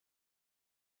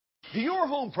Do your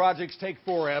home projects take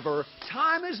forever?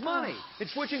 Time is money. And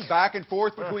switching back and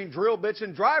forth between drill bits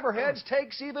and driver heads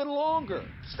takes even longer.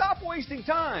 Stop wasting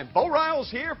time. Bo Ryle's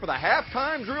here for the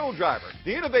halftime drill driver.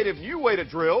 The innovative new way to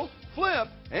drill, flip,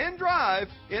 and drive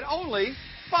in only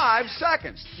 5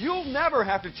 seconds. You'll never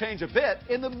have to change a bit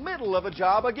in the middle of a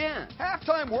job again.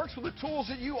 Halftime works with the tools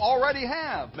that you already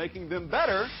have, making them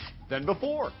better than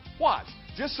before. Watch.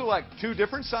 Just select 2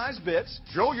 different size bits,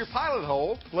 drill your pilot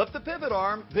hole, flip the pivot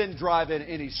arm, then drive in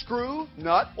any screw,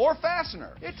 nut, or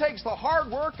fastener. It takes the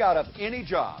hard work out of any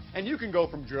job. And you can go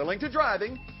from drilling to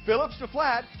driving, Phillips to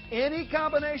flat, any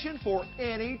combination for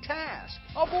any task.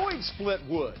 Avoid split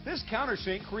wood. This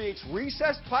countersink creates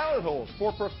recessed pilot holes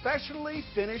for professionally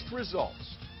finished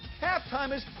results.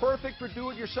 Halftime is perfect for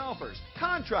do-it-yourselfers,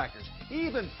 contractors,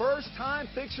 even first-time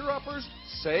fixer-uppers.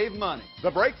 Save money. The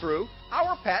breakthrough,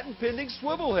 our patent-pending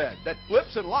swivel head that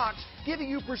flips and locks, giving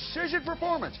you precision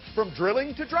performance from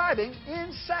drilling to driving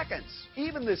in seconds.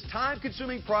 Even this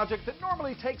time-consuming project that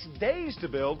normally takes days to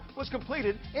build was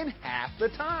completed in half the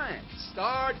time.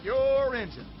 Start your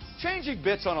engines. Changing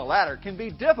bits on a ladder can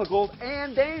be difficult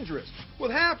and dangerous.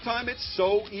 With Halftime, it's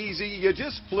so easy. You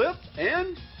just flip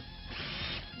and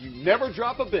you never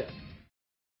drop a bit.